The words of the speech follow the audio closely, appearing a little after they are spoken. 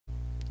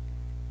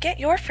Get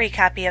your free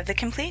copy of the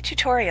complete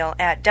tutorial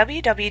at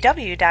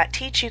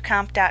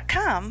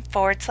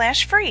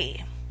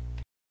www.teachucomp.com/free.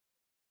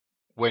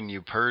 When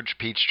you purge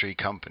Peachtree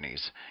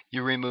companies,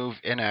 you remove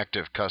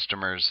inactive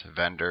customers,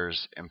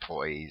 vendors,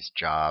 employees,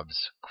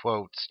 jobs,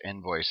 quotes,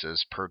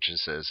 invoices,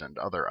 purchases, and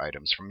other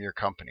items from your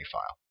company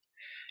file.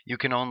 You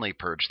can only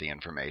purge the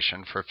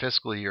information for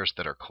fiscal years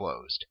that are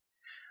closed.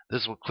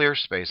 This will clear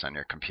space on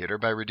your computer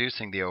by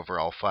reducing the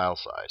overall file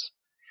size.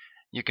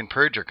 You can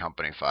purge your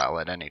company file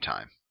at any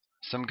time.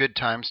 Some good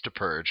times to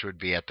purge would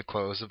be at the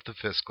close of the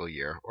fiscal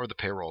year or the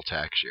payroll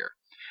tax year.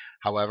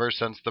 However,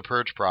 since the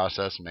purge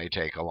process may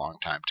take a long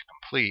time to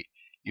complete,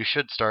 you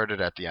should start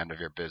it at the end of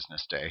your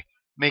business day,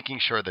 making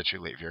sure that you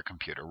leave your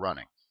computer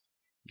running.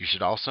 You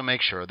should also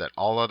make sure that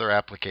all other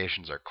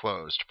applications are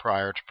closed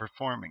prior to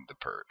performing the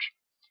purge.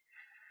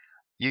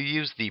 You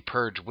use the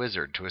Purge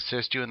wizard to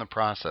assist you in the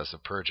process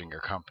of purging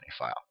your company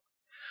file.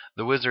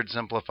 The wizard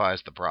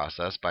simplifies the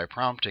process by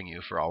prompting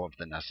you for all of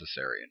the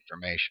necessary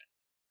information.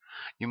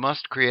 You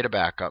must create a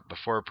backup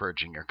before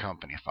purging your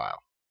company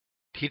file.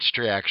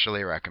 Peachtree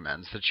actually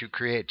recommends that you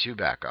create 2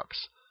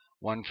 backups,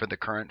 one for the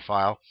current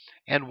file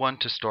and one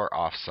to store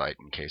off-site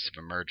in case of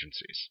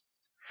emergencies.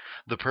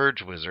 The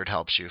Purge wizard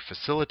helps you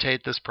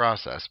facilitate this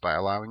process by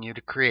allowing you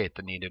to create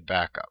the needed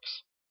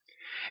backups.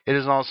 It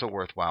is also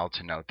worthwhile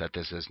to note that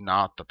this is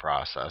not the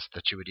process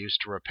that you would use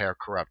to repair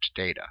corrupt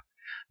data.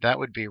 That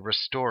would be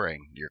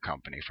restoring your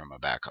company from a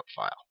backup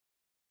file.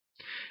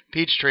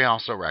 Peachtree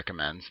also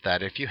recommends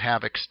that if you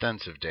have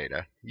extensive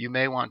data, you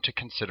may want to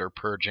consider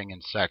purging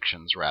in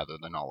sections rather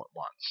than all at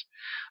once.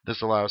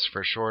 This allows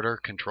for shorter,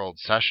 controlled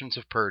sessions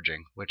of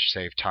purging, which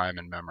save time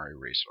and memory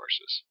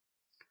resources.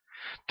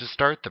 To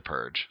start the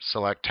purge,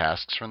 select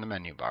Tasks from the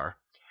menu bar,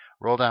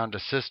 roll down to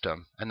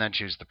System, and then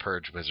choose the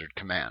Purge Wizard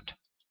command.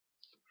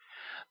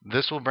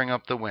 This will bring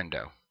up the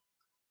window,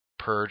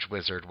 Purge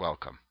Wizard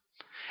Welcome.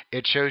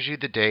 It shows you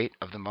the date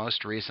of the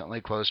most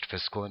recently closed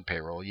fiscal and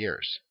payroll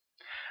years.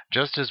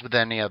 Just as with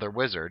any other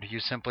wizard, you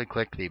simply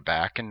click the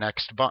Back and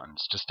Next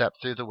buttons to step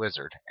through the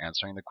wizard,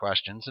 answering the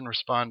questions and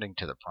responding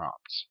to the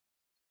prompts.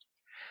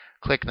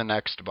 Click the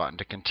Next button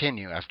to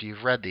continue after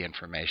you've read the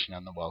information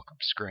on the welcome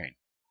screen.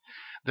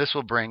 This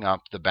will bring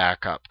up the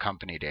Backup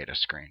Company Data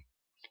screen.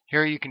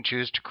 Here you can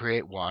choose to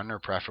create 1 or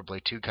preferably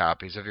 2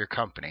 copies of your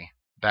company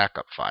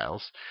backup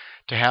files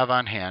to have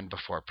on hand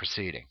before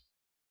proceeding.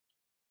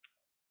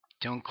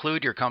 To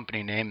include your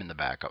company name in the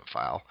backup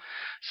file,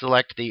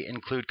 select the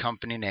Include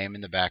Company Name in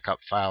the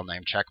Backup File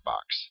Name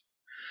checkbox.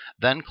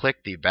 Then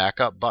click the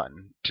Backup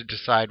button to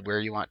decide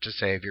where you want to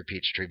save your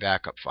Peachtree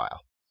backup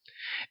file.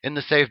 In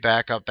the Save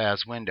Backup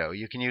As window,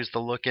 you can use the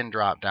Look-In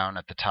drop-down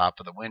at the top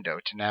of the window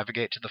to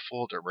navigate to the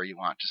folder where you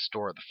want to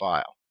store the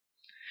file.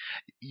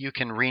 You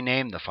can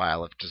rename the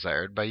file if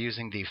desired by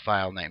using the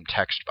File Name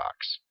text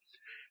box.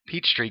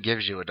 Peachtree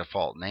gives you a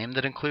default name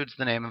that includes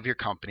the name of your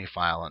company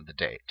file and the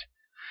date.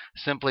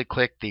 Simply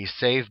click the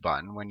Save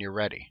button when you're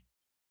ready.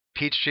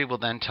 Peachtree will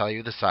then tell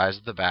you the size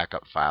of the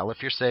backup file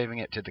if you're saving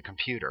it to the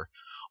computer,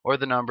 or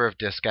the number of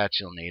diskettes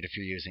you'll need if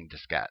you're using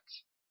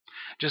diskettes.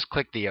 Just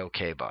click the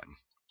OK button.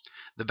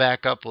 The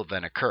backup will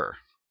then occur.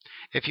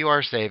 If you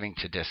are saving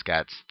to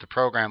diskettes, the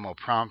program will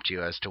prompt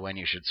you as to when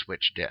you should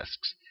switch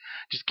disks.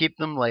 Just keep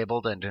them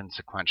labeled and in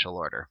sequential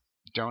order.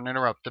 Don't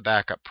interrupt the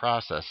backup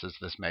process, as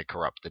this may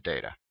corrupt the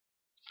data.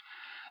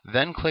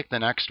 Then click the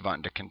Next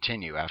button to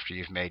continue after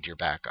you've made your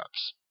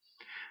backups.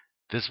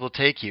 This will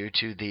take you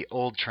to the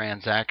Old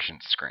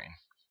Transactions screen.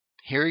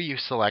 Here you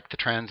select the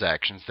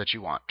transactions that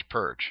you want to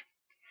purge.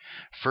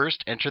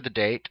 First, enter the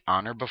date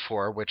on or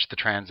before which the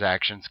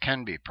transactions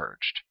can be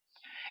purged.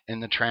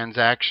 In the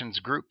Transactions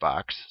group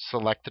box,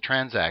 select the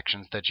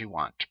transactions that you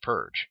want to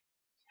purge.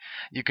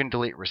 You can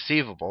delete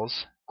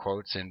receivables,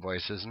 quotes,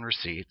 invoices, and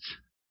receipts,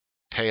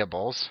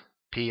 payables,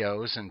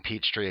 POs and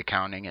Peachtree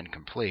accounting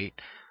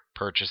incomplete,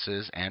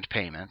 purchases and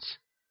payments,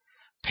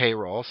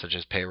 payroll, such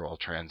as payroll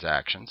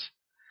transactions,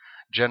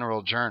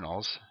 general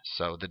journals,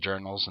 so the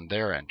journals and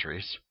their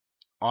entries,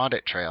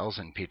 audit trails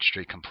in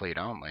Peachtree complete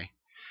only,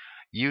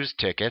 used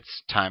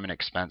tickets, time and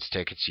expense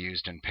tickets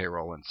used in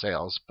payroll and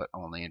sales but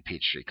only in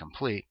Peachtree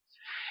complete,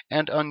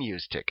 and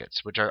unused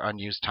tickets, which are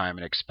unused time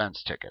and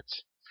expense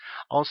tickets.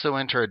 Also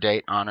enter a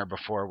date on or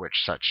before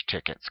which such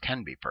tickets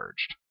can be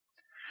purged.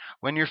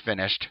 When you're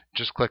finished,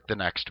 just click the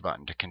Next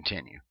button to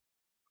continue.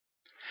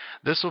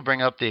 This will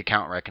bring up the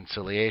Account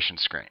Reconciliation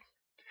screen.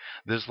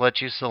 This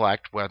lets you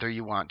select whether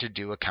you want to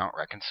do account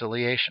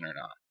reconciliation or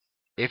not.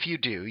 If you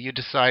do, you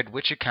decide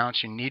which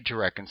accounts you need to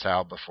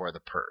reconcile before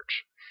the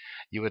purge.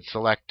 You would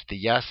select the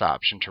Yes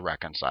option to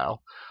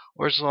reconcile,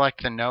 or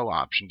select the No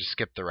option to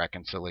skip the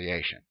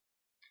reconciliation.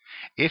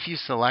 If you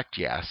select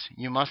Yes,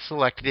 you must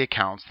select the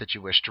accounts that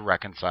you wish to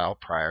reconcile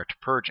prior to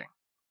purging.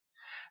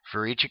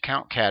 For each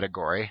account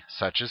category,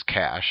 such as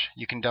cash,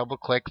 you can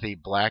double-click the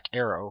black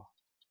arrow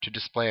to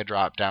display a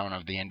drop-down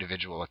of the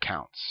individual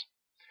accounts.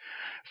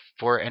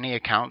 For any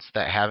accounts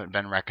that haven't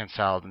been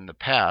reconciled in the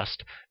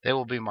past, they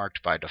will be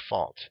marked by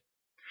default.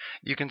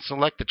 You can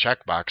select the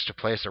checkbox to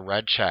place a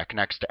red check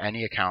next to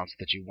any accounts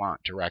that you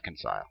want to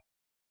reconcile.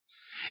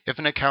 If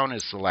an account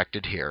is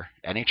selected here,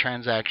 any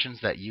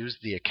transactions that use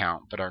the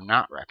account but are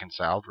not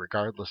reconciled,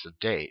 regardless of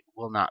date,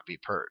 will not be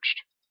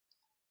purged.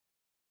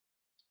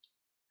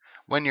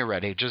 When you're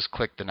ready, just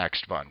click the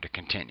Next button to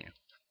continue.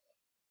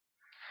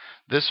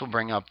 This will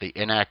bring up the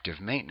Inactive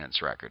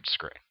Maintenance Records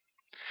screen.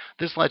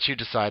 This lets you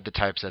decide the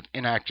types of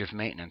inactive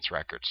maintenance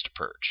records to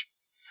purge.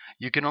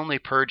 You can only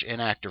purge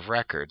inactive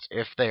records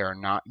if they are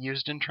not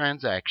used in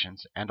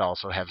transactions and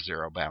also have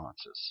zero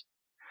balances.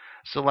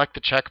 Select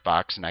the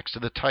checkbox next to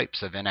the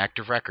types of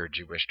inactive records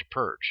you wish to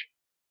purge.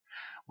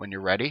 When you're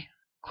ready,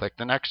 click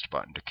the Next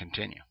button to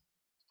continue.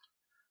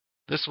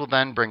 This will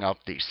then bring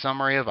up the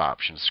Summary of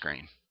Options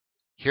screen.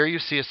 Here you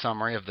see a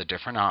summary of the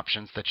different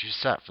options that you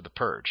set for the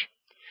purge.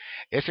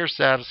 If you're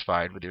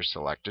satisfied with your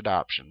selected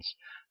options,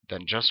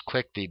 then just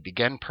click the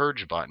Begin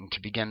Purge button to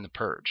begin the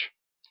purge.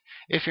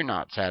 If you're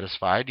not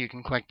satisfied, you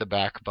can click the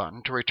Back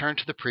button to return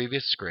to the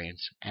previous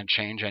screens and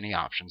change any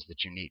options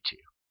that you need to.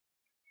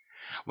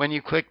 When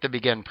you click the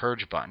Begin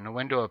Purge button, a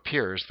window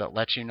appears that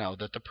lets you know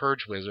that the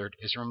Purge Wizard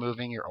is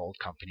removing your old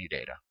company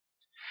data.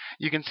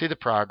 You can see the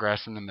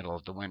progress in the middle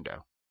of the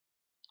window.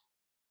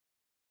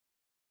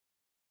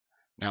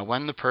 Now,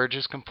 when the purge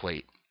is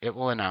complete, it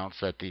will announce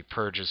that the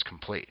purge is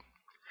complete.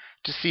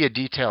 To see a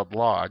detailed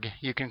log,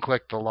 you can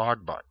click the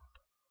Log button.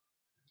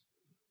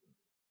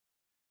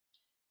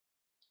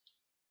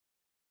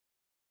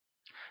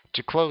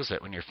 To close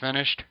it when you're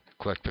finished,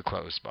 click the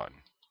Close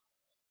button.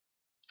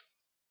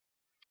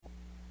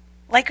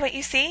 Like what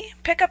you see?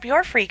 Pick up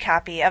your free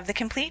copy of the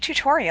complete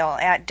tutorial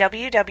at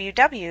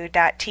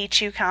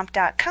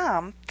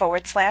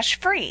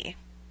www.teachucomp.com/free.